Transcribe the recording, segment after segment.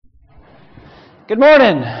Good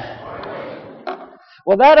morning.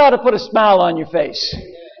 Well, that ought to put a smile on your face.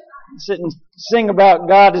 Sit and sing about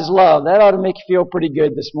God is love. That ought to make you feel pretty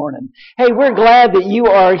good this morning. Hey, we're glad that you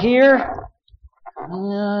are here. I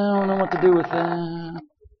don't know what to do with that.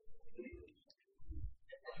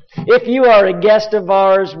 If you are a guest of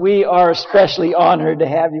ours, we are especially honored to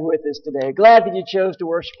have you with us today. Glad that you chose to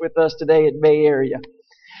worship with us today at Bay Area.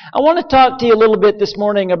 I want to talk to you a little bit this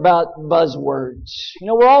morning about buzzwords. You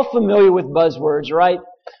know, we're all familiar with buzzwords, right?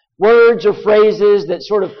 Words or phrases that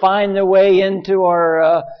sort of find their way into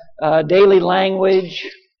our daily language.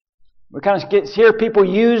 We kind of hear people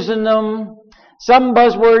using them. Some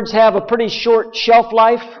buzzwords have a pretty short shelf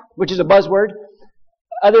life, which is a buzzword.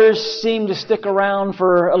 Others seem to stick around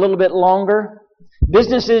for a little bit longer.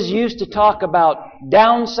 Businesses used to talk about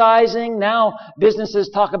downsizing. Now businesses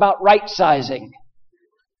talk about right-sizing.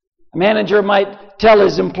 A manager might tell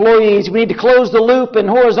his employees, we need to close the loop and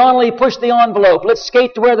horizontally push the envelope. Let's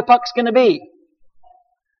skate to where the puck's going to be.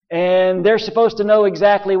 And they're supposed to know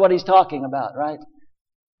exactly what he's talking about, right?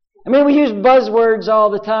 I mean, we use buzzwords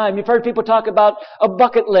all the time. You've heard people talk about a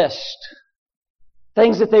bucket list.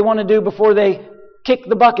 Things that they want to do before they kick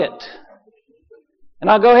the bucket. And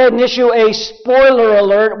I'll go ahead and issue a spoiler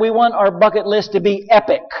alert. We want our bucket list to be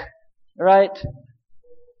epic, right?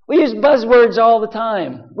 We use buzzwords all the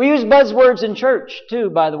time. We use buzzwords in church, too,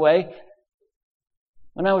 by the way.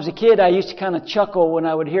 When I was a kid, I used to kind of chuckle when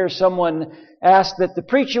I would hear someone ask that the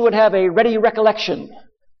preacher would have a ready recollection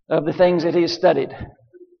of the things that he has studied.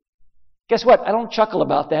 Guess what? I don't chuckle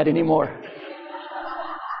about that anymore.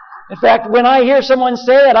 In fact, when I hear someone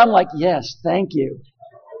say it, I'm like, yes, thank you.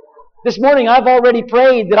 This morning, I've already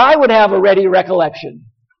prayed that I would have a ready recollection.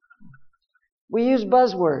 We use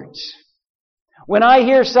buzzwords. When I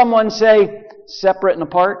hear someone say, separate and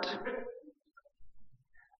apart,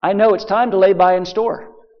 I know it's time to lay by and store.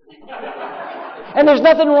 And there's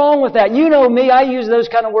nothing wrong with that. You know me, I use those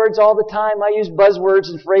kind of words all the time. I use buzzwords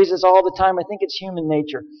and phrases all the time. I think it's human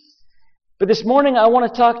nature. But this morning I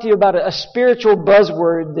want to talk to you about a spiritual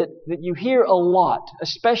buzzword that you hear a lot,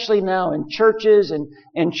 especially now in churches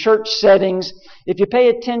and church settings. If you pay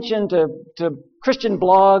attention to Christian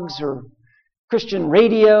blogs or Christian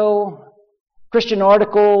radio, Christian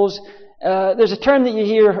articles, there's a term that you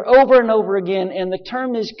hear over and over again, and the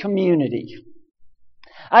term is community.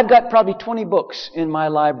 I've got probably 20 books in my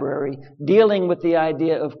library dealing with the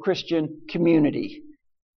idea of Christian community,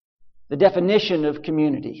 the definition of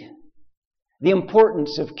community, the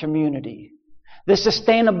importance of community, the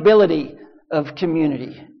sustainability of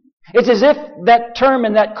community. It's as if that term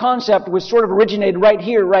and that concept was sort of originated right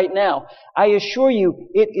here, right now. I assure you,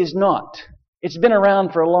 it is not. It's been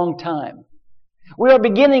around for a long time. We are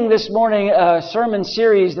beginning this morning a sermon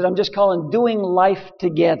series that I'm just calling Doing Life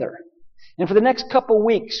Together. And for the next couple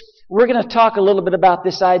weeks, we're going to talk a little bit about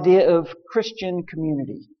this idea of Christian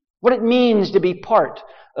community. What it means to be part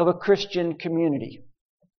of a Christian community.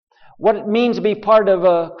 What it means to be part of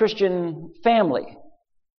a Christian family.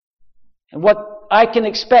 And what I can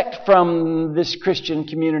expect from this Christian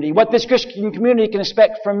community. What this Christian community can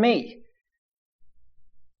expect from me.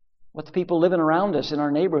 What the people living around us in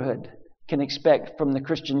our neighborhood can expect from the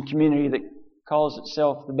Christian community that calls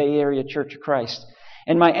itself the Bay Area Church of Christ.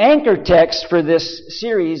 And my anchor text for this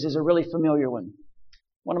series is a really familiar one.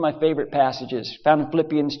 One of my favorite passages, found in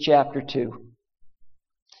Philippians chapter 2.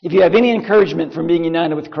 If you have any encouragement from being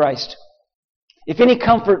united with Christ, if any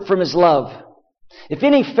comfort from His love, if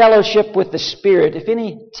any fellowship with the Spirit, if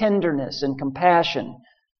any tenderness and compassion,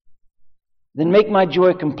 then make my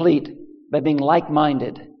joy complete by being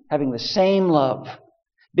like-minded, having the same love,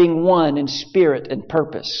 being one in spirit and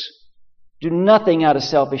purpose. Do nothing out of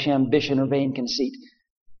selfish ambition or vain conceit,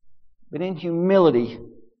 but in humility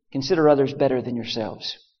consider others better than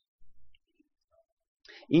yourselves.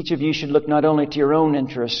 Each of you should look not only to your own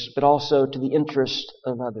interests, but also to the interest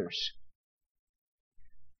of others.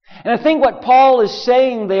 And I think what Paul is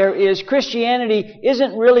saying there is Christianity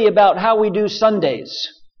isn't really about how we do Sundays.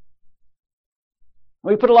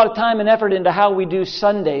 We put a lot of time and effort into how we do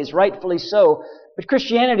Sundays, rightfully so. But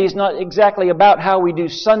Christianity is not exactly about how we do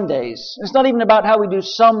Sundays. It's not even about how we do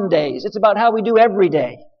some days. It's about how we do every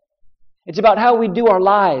day. It's about how we do our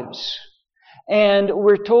lives. And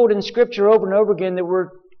we're told in Scripture over and over again that we're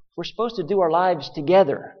supposed to do our lives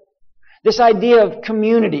together. This idea of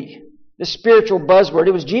community, this spiritual buzzword,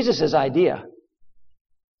 it was Jesus' idea.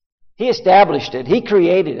 He established it. He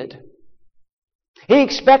created it. He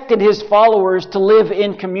expected His followers to live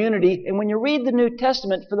in community. And when you read the New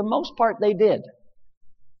Testament, for the most part, they did.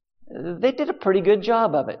 They did a pretty good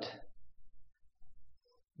job of it.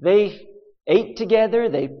 They ate together,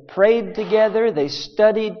 they prayed together, they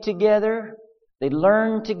studied together, They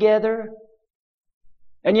learned together.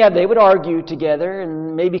 And yeah, they would argue together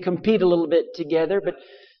and maybe compete a little bit together,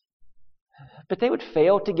 but they would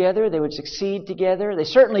fail together. They would succeed together. They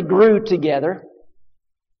certainly grew together.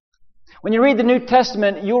 When you read the New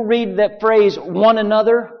Testament, you'll read that phrase, one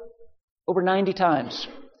another, over 90 times,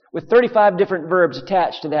 with 35 different verbs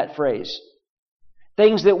attached to that phrase.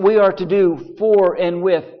 Things that we are to do for and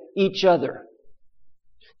with each other.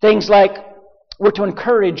 Things like we're to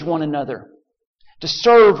encourage one another, to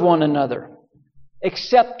serve one another,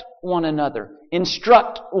 accept one another,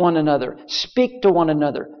 instruct one another, speak to one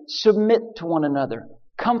another, submit to one another,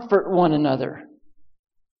 comfort one another.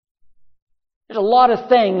 There's a lot of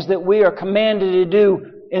things that we are commanded to do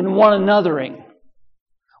in one anothering,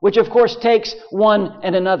 which of course takes one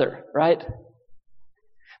and another, right?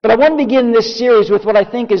 But I want to begin this series with what I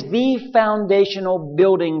think is the foundational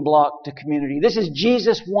building block to community. This is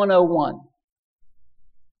Jesus 101.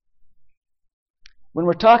 When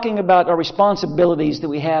we're talking about our responsibilities that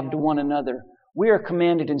we have to one another, we are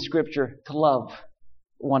commanded in Scripture to love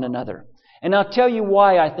one another. And I'll tell you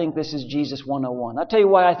why I think this is Jesus 101. I'll tell you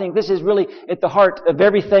why I think this is really at the heart of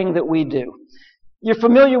everything that we do. You're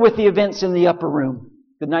familiar with the events in the upper room.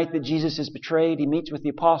 The night that Jesus is betrayed, He meets with the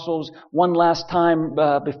apostles one last time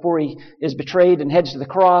before He is betrayed and heads to the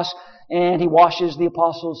cross. And He washes the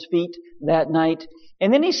apostles' feet that night.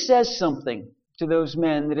 And then He says something to those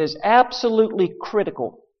men that is absolutely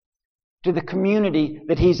critical to the community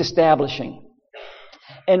that He's establishing.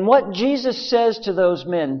 And what Jesus says to those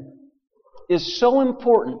men is so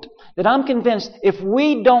important that I'm convinced if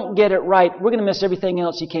we don't get it right, we're going to miss everything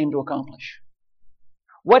else He came to accomplish.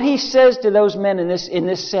 What He says to those men in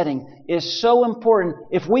this setting is so important.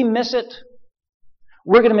 If we miss it,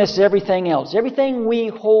 we're going to miss everything else. Everything we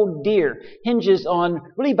hold dear hinges on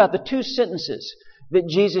really about the two sentences that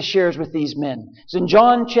Jesus shares with these men. It's in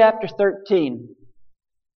John chapter 13,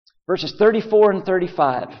 verses 34 and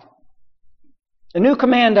 35. A new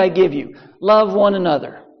command I give you, love one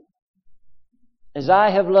another. As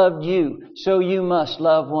I have loved you, so you must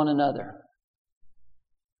love one another.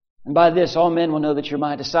 And by this, all men will know that you're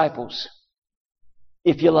my disciples,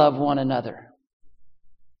 if you love one another.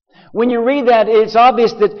 When you read that, it's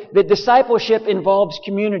obvious that discipleship involves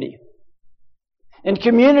community. And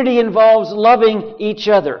community involves loving each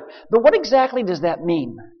other. But what exactly does that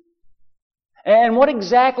mean? And what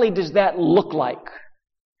exactly does that look like?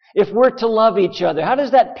 If we're to love each other, how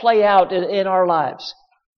does that play out in our lives?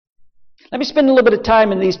 Let me spend a little bit of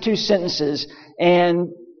time in these two sentences and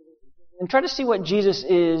try to see what Jesus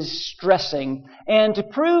is stressing, and to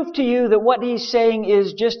prove to you that what He's saying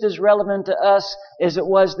is just as relevant to us as it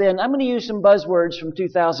was then. I'm going to use some buzzwords from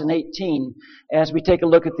 2018 as we take a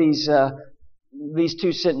look at these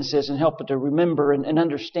two sentences and help to remember and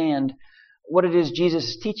understand what it is Jesus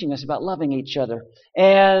is teaching us about loving each other.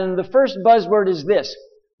 And the first buzzword is this: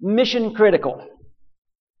 mission critical.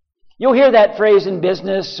 You'll hear that phrase in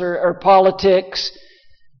business or politics.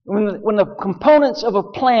 When the components of a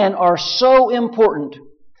plan are so important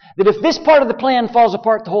that if this part of the plan falls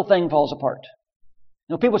apart, the whole thing falls apart.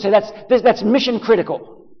 You know, people say that's mission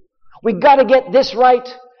critical. We got to get this right,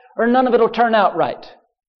 or none of it will turn out right.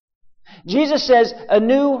 Jesus says, "A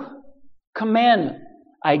new commandment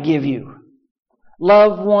I give you: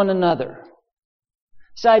 love one another."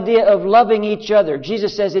 This idea of loving each other,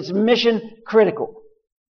 Jesus says it's mission critical.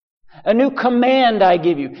 A new command I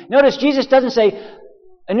give you. Notice Jesus doesn't say,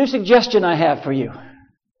 a new suggestion I have for you.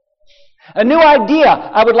 A new idea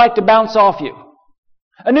I would like to bounce off you.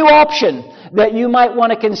 A new option that you might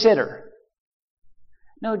want to consider.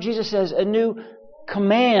 No, Jesus says, a new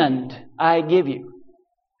command I give you.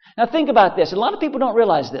 Now think about this. A lot of people don't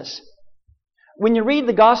realize this. When you read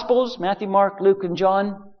the Gospels, Matthew, Mark, Luke, and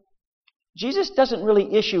John, Jesus doesn't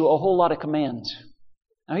really issue a whole lot of commands.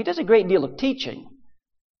 Now He does a great deal of teaching.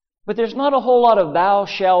 But there's not a whole lot of thou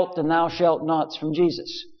shalt and thou shalt nots from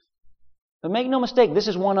Jesus. But make no mistake, this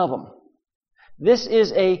is one of them. This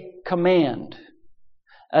is a command.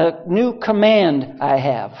 A new command I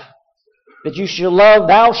have. That you shall love,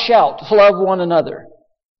 thou shalt love one another.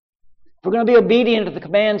 If we're going to be obedient to the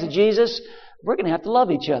commands of Jesus, we're going to have to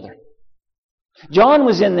love each other. John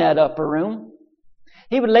was in that upper room.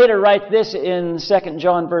 He would later write this in 2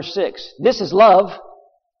 John verse 6. This is love,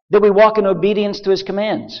 that we walk in obedience to His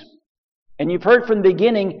commands. And you've heard from the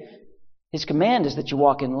beginning, His command is that you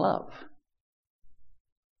walk in love.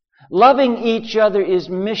 Loving each other is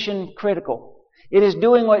mission critical. It is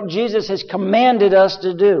doing what Jesus has commanded us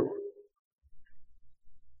to do.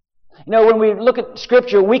 You know, when we look at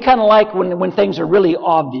Scripture, we kind of like when things are really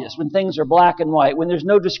obvious, when things are black and white, when there's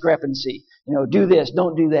no discrepancy. You know, do this,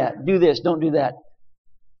 don't do that. Do this, don't do that.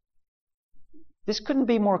 This couldn't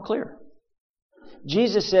be more clear.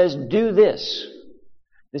 Jesus says, do this.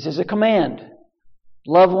 This is a command.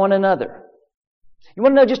 Love one another. You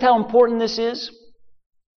want to know just how important this is?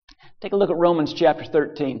 Take a look at Romans chapter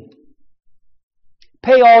 13.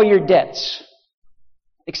 Pay all your debts,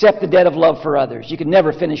 except the debt of love for others. You can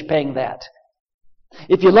never finish paying that.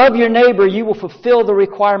 If you love your neighbor, you will fulfill the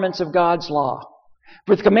requirements of God's law.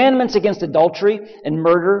 For the commandments against adultery and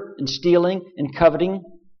murder and stealing and coveting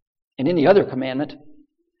and any other commandment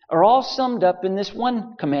are all summed up in this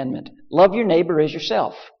one commandment. Love your neighbor as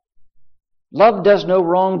yourself. Love does no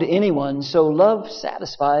wrong to anyone, so love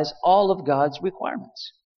satisfies all of God's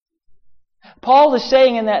requirements. Paul is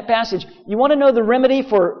saying in that passage, you want to know the remedy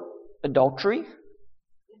for adultery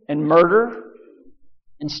and murder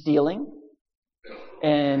and stealing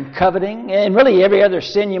and coveting and really every other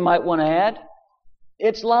sin you might want to add?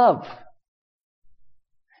 It's love.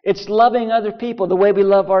 It's loving other people the way we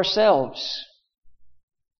love ourselves.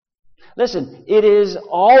 Listen, it is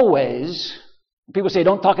always, people say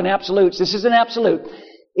don't talk in absolutes. This is an absolute.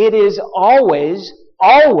 It is always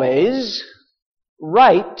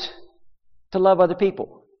right to love other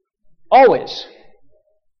people. Always.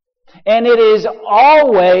 And it is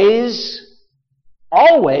always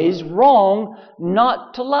wrong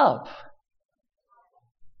not to love.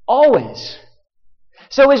 Always.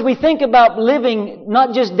 So as we think about living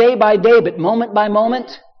not just day by day, but moment by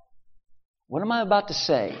moment, what am I about to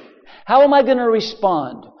say? How am I going to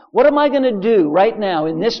respond? What am I going to do right now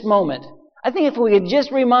in this moment? I think if we could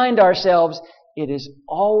just remind ourselves, it is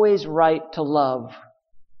always right to love.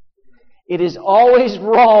 It is always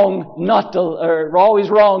wrong not to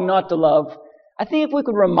love. I think if we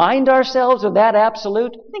could remind ourselves of that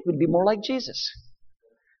absolute, I think we'd be more like Jesus.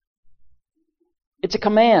 It's a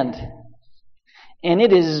command. And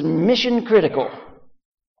it is mission critical.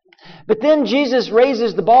 But then Jesus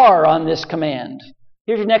raises the bar on this command.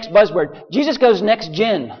 Here's your next buzzword. Jesus goes next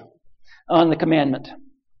gen on the commandment.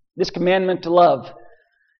 This commandment to love.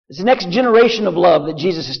 It's the next generation of love that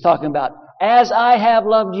Jesus is talking about. As I have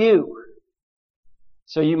loved you,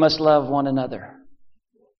 so you must love one another.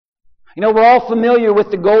 You know, we're all familiar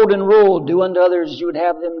with the golden rule, do unto others as you would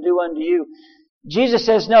have them do unto you. Jesus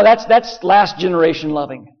says, no, that's last generation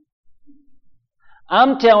loving.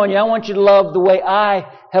 I'm telling you, I want you to love the way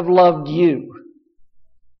I have loved you.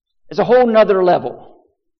 It's a whole nother level.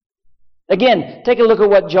 Again, take a look at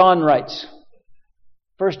what John writes.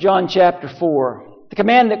 1 John chapter 4. The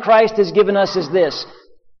command that Christ has given us is this.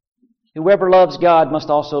 Whoever loves God must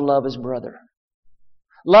also love his brother.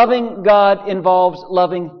 Loving God involves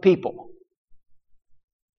loving people.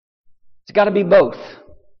 It's got to be both.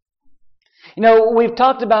 You know, we've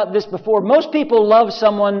talked about this before. Most people love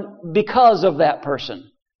someone because of that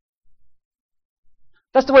person.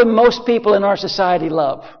 That's the way most people in our society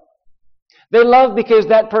love. They love because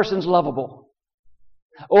that person's lovable.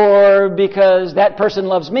 Or because that person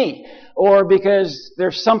loves me. Or because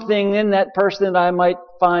there's something in that person that I might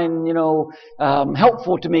find,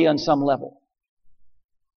 helpful to me on some level.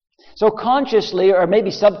 So consciously, or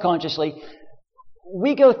maybe subconsciously,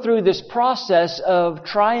 we go through this process of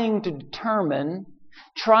trying to determine,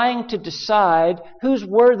 trying to decide who's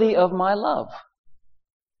worthy of my love.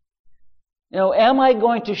 Am I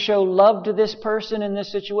going to show love to this person in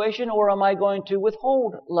this situation, or am I going to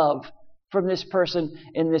withhold love from this person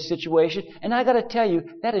in this situation? And I got to tell you,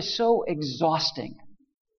 that is so exhausting.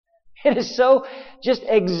 It is so just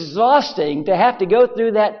exhausting to have to go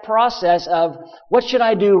through that process of what should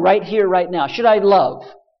I do right here, right now? Should I love?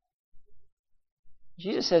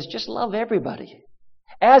 Jesus says, just love everybody.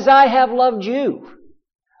 As I have loved you,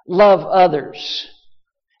 love others.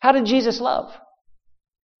 How did Jesus love?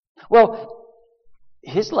 Well,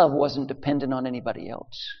 His love wasn't dependent on anybody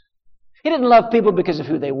else. He didn't love people because of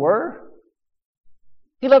who they were.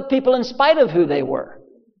 He loved people in spite of who they were.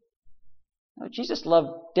 No, Jesus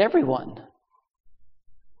loved everyone.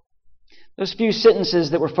 Those few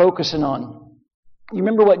sentences that we're focusing on. You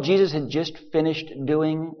remember what Jesus had just finished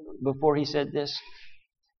doing before He said this?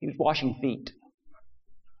 He was washing feet.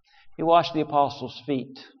 He washed the apostles'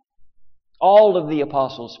 feet. All of the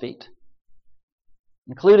apostles' feet.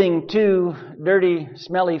 Including 2 dirty,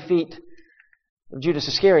 smelly feet of Judas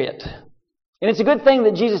Iscariot. And it's a good thing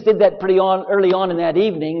that Jesus did that pretty early on in that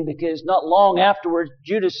evening, because not long afterwards,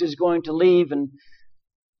 Judas is going to leave and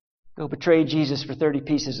go betray Jesus for 30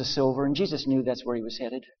 pieces of silver. And Jesus knew that's where he was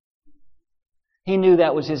headed. He knew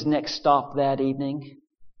that was his next stop that evening.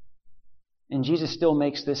 And Jesus still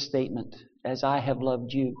makes this statement, as I have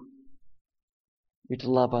loved you, you're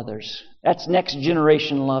to love others. That's next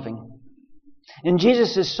generation loving. And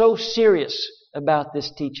Jesus is so serious about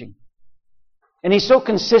this teaching. And He's so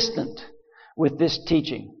consistent with this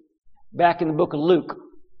teaching. Back in the book of Luke,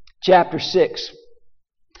 chapter 6.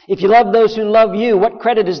 If you love those who love you, what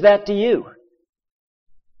credit is that to you?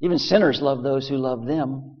 Even sinners love those who love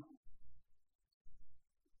them.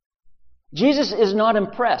 Jesus is not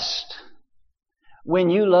impressed when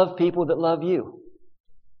you love people that love you.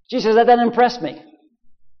 Jesus says, that doesn't impress me.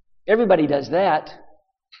 Everybody does that.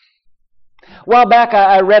 A while back,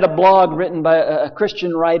 I read a blog written by a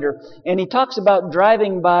Christian writer, and he talks about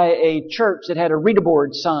driving by a church that had a reader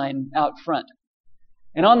board sign out front.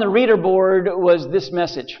 And on the reader board was this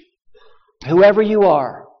message: whoever you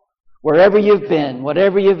are, wherever you've been,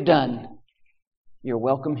 whatever you've done, you're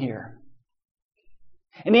welcome here.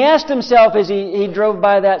 And he asked himself as he drove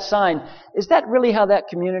by that sign, is that really how that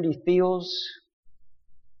community feels?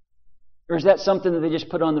 Or is that something that they just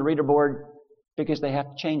put on the reader board because they have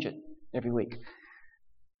to change it every week?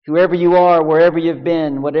 Whoever you are, wherever you've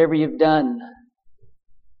been, whatever you've done,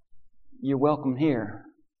 you're welcome here.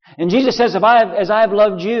 And Jesus says, as I've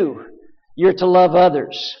loved you, you're to love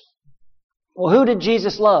others. Well, who did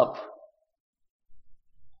Jesus love?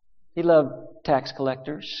 He loved tax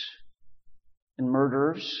collectors and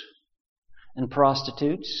murderers and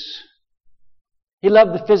prostitutes. He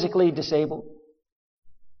loved the physically disabled.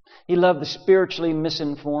 He loved the spiritually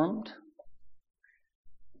misinformed.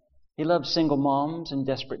 He loved single moms and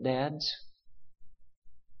desperate dads.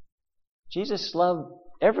 Jesus loved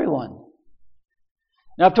everyone.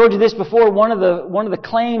 Now, I've told you this before. One of the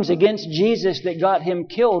claims against Jesus that got him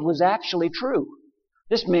killed was actually true.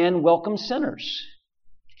 This man welcomed sinners.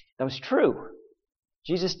 That was true.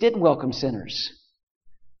 Jesus did welcome sinners.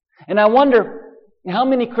 And I wonder how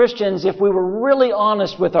many Christians, if we were really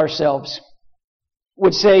honest with ourselves,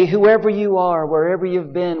 would say, whoever you are, wherever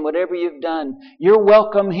you've been, whatever you've done, you're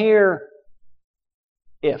welcome here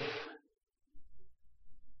if.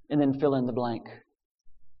 And then fill in the blank.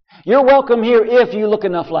 You're welcome here if you look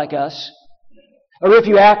enough like us, or if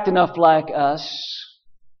you act enough like us.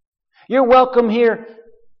 You're welcome here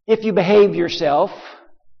if you behave yourself.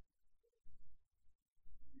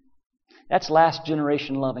 That's last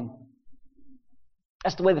generation loving.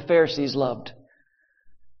 That's the way the Pharisees loved.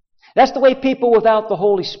 That's the way people without the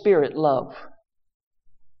Holy Spirit love.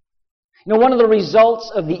 You know, one of the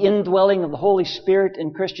results of the indwelling of the Holy Spirit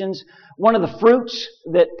in Christians, one of the fruits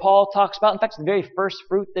that Paul talks about, in fact, the very first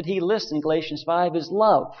fruit that he lists in Galatians 5 is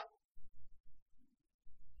love.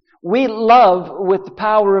 We love with the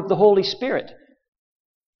power of the Holy Spirit.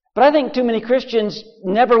 But I think too many Christians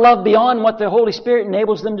never love beyond what the Holy Spirit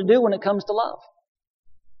enables them to do when it comes to love.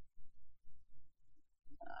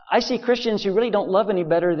 I see Christians who really don't love any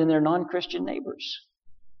better than their non-Christian neighbors.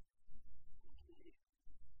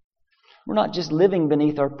 We're not just living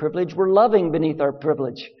beneath our privilege, we're loving beneath our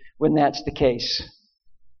privilege when that's the case.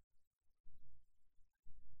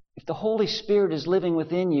 If the Holy Spirit is living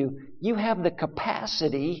within you, you have the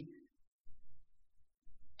capacity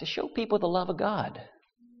to show people the love of God.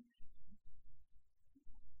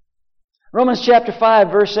 Romans chapter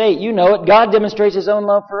 5, verse 8, you know it. God demonstrates His own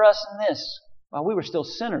love for us in this. While we were still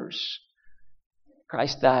sinners,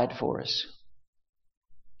 Christ died for us.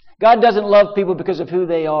 God doesn't love people because of who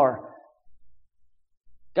they are.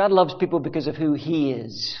 God loves people because of who He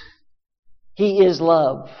is. He is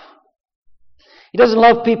love. He doesn't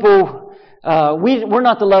love people, we're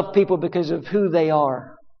not to love people because of who they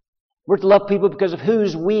are. We're to love people because of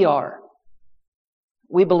whose we are.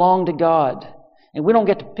 We belong to God. And we don't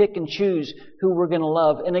get to pick and choose who we're going to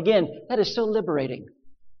love. And again, that is so liberating.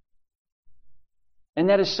 And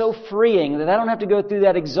that is so freeing that I don't have to go through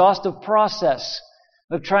that exhaustive process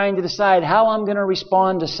of trying to decide how I'm going to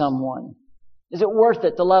respond to someone. Is it worth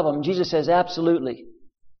it to love them? Jesus says, absolutely.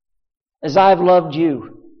 As I've loved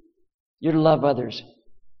you, you're to love others.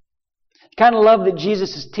 The kind of love that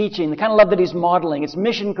Jesus is teaching, the kind of love that He's modeling, it's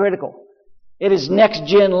mission critical. It is next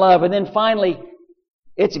gen love. And then finally,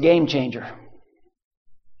 it's a game changer.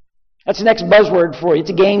 That's the next buzzword for you. It's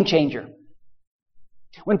a game changer.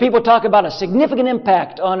 When people talk about a significant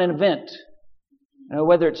impact on an event,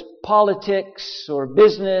 whether it's politics or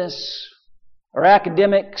business or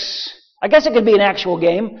academics, I guess it could be an actual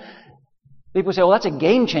game. People say, well, that's a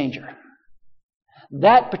game changer.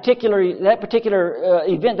 That particular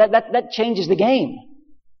event, that changes the game.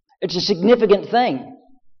 It's a significant thing.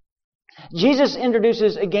 Jesus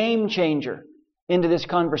introduces a game changer into this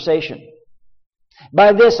conversation.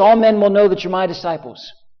 By this, all men will know that you're my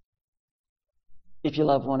disciples, if you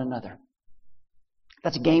love one another.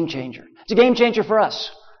 That's a game changer. It's a game changer for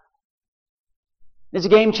us. It's a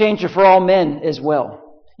game changer for all men as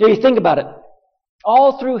well. You think about it.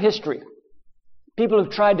 All through history, people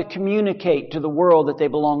have tried to communicate to the world that they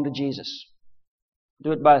belong to Jesus.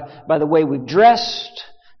 Do it by the way we've dressed,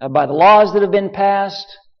 by the laws that have been passed.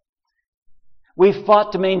 We've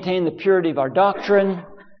fought to maintain the purity of our doctrine.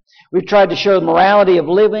 We've tried to show the morality of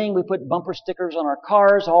living. We put bumper stickers on our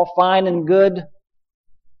cars, all fine and good.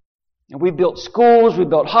 And we've built schools, we've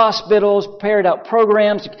built hospitals, carried out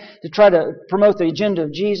programs to try to promote the agenda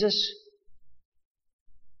of Jesus.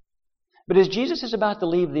 But as Jesus is about to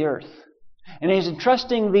leave the earth, and He's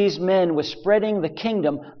entrusting these men with spreading the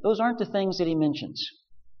kingdom, those aren't the things that He mentions.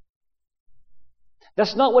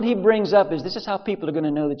 That's not what He brings up, is this is how people are going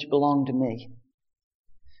to know that you belong to Me.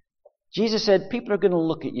 Jesus said, people are going to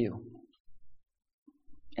look at you.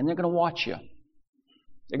 And they're going to watch you.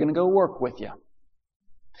 They're going to go work with you.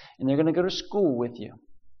 And they're going to go to school with you.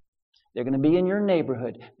 They're going to be in your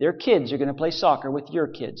neighborhood. Their kids are going to play soccer with your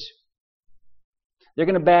kids. They're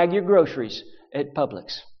going to bag your groceries at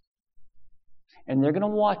Publix. And they're going to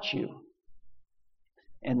watch you.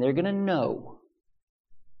 And they're going to know.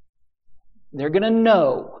 They're going to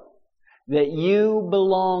know that you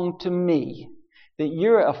belong to Me. That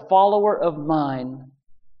you're a follower of Mine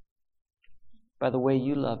by the way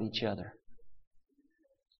you love each other.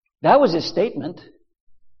 That was His statement.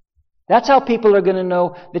 That's how people are going to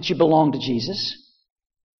know that you belong to Jesus.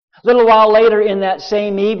 A little while later in that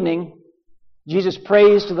same evening, Jesus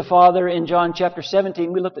prays to the Father in John chapter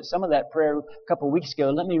 17. We looked at some of that prayer a couple of weeks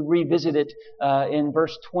ago. Let me revisit it in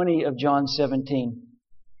verse 20 of John 17.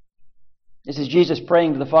 This is Jesus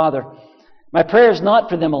praying to the Father. My prayer is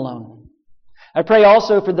not for them alone. I pray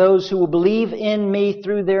also for those who will believe in Me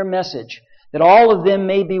through their message, that all of them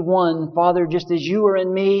may be one, Father, just as You are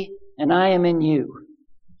in Me and I am in You.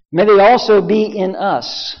 May they also be in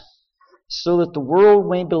us, so that the world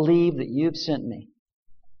may believe that You've sent Me.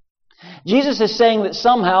 Jesus is saying that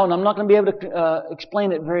somehow, and I'm not going to be able to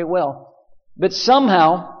explain it very well, but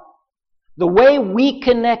somehow, the way we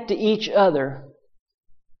connect to each other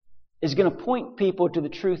is going to point people to the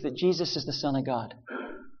truth that Jesus is the Son of God.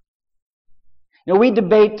 We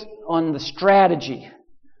debate on the strategy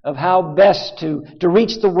of how best to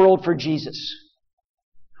reach the world for Jesus.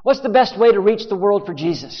 What's the best way to reach the world for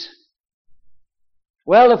Jesus?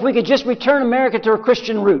 Well, if we could just return America to her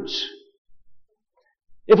Christian roots.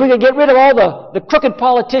 If we could get rid of all the crooked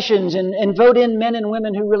politicians and vote in men and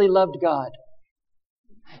women who really loved God.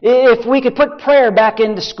 If we could put prayer back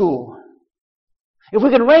into school. If we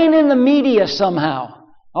could rein in the media somehow.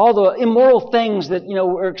 All the immoral things that,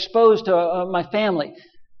 were exposed to my family.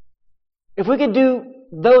 If we could do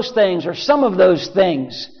those things or some of those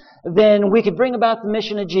things, then we could bring about the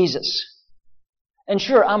mission of Jesus. And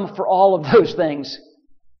sure, I'm for all of those things.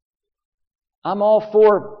 I'm all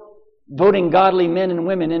for voting godly men and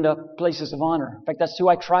women into places of honor. In fact, that's who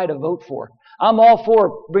I try to vote for. I'm all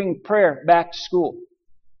for bringing prayer back to school.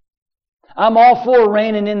 I'm all for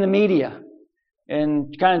reining in the media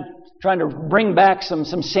and kind of trying to bring back some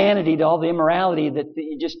sanity to all the immorality that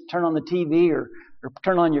you just turn on the TV or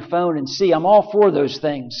turn on your phone and see. I'm all for those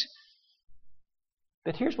things.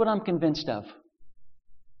 But here's what I'm convinced of.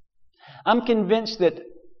 I'm convinced that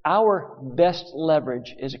our best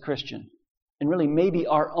leverage as a Christian, and really maybe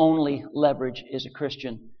our only leverage as a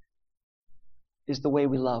Christian, is the way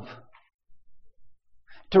we love.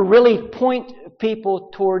 To really point people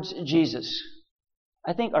towards Jesus,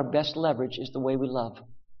 I think our best leverage is the way we love.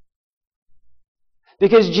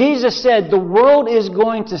 Because Jesus said the world is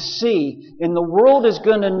going to see and the world is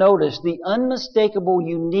going to notice the unmistakable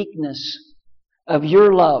uniqueness of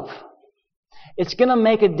your love. It's going to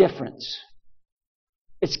make a difference.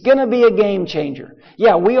 It's going to be a game changer.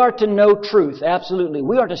 Yeah, we are to know truth, absolutely.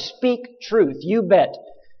 We are to speak truth, you bet.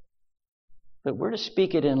 But we're to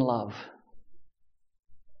speak it in love.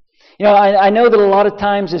 I know that a lot of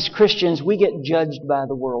times as Christians we get judged by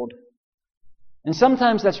the world. And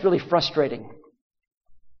sometimes that's really frustrating.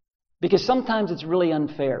 Because sometimes it's really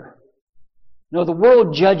unfair. The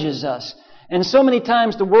world judges us. And so many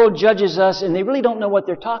times the world judges us and they really don't know what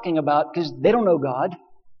they're talking about because they don't know God.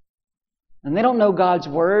 And they don't know God's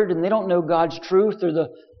Word and they don't know God's truth or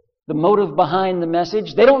the motive behind the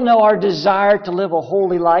message. They don't know our desire to live a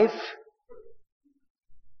holy life.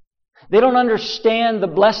 They don't understand the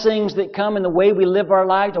blessings that come in the way we live our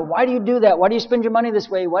lives. Or why do you do that? Why do you spend your money this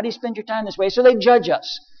way? Why do you spend your time this way? So they judge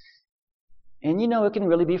us. And it can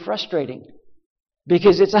really be frustrating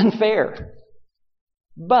because it's unfair.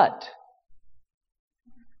 But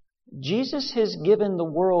Jesus has given the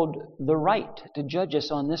world the right to judge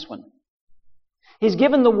us on this one. He's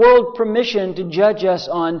given the world permission to judge us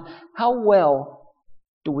on how well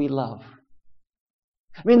do we love.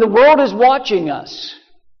 The world is watching us.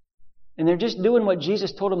 And they're just doing what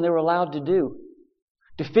Jesus told them they were allowed to do.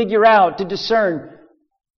 To figure out, to discern,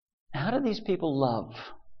 How do these people love?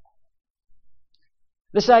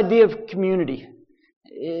 This idea of community,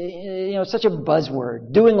 it's such a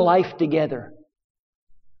buzzword, doing life together.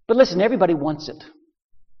 But listen, everybody wants it.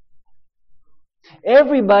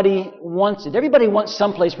 Everybody wants it. Everybody wants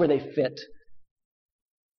someplace where they fit.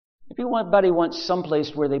 Everybody wants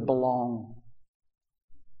someplace where they belong.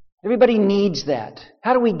 Everybody needs that.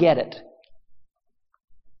 How do we get it?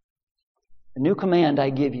 The new command I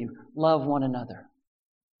give you, love one another.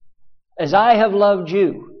 As I have loved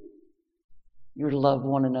you, you're to love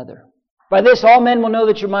one another. By this all men will know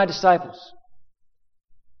that you're my disciples,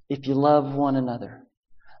 if you love one another.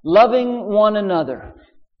 Loving one another,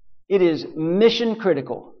 it is mission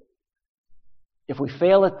critical. If we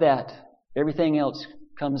fail at that, everything else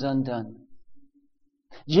comes undone.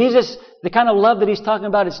 Jesus, the kind of love that He's talking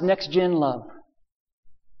about is next-gen love.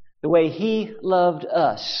 The way He loved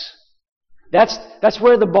us. That's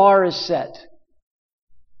where the bar is set.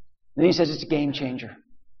 Then He says it's a game changer.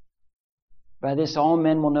 By this all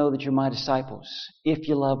men will know that you're my disciples, if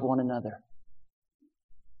you love one another.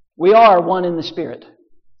 We are one in the Spirit.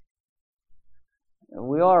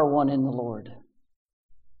 We are one in the Lord.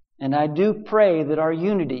 And I do pray that our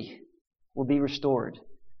unity will be restored.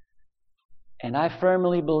 And I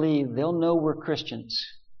firmly believe they'll know we're Christians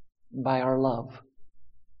by our love.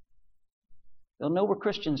 They'll know we're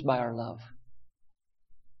Christians by our love.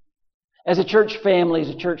 As a church family, as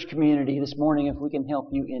a church community, this morning, if we can help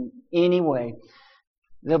you in any way,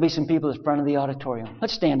 there'll be some people at the front of the auditorium.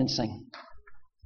 Let's stand and sing.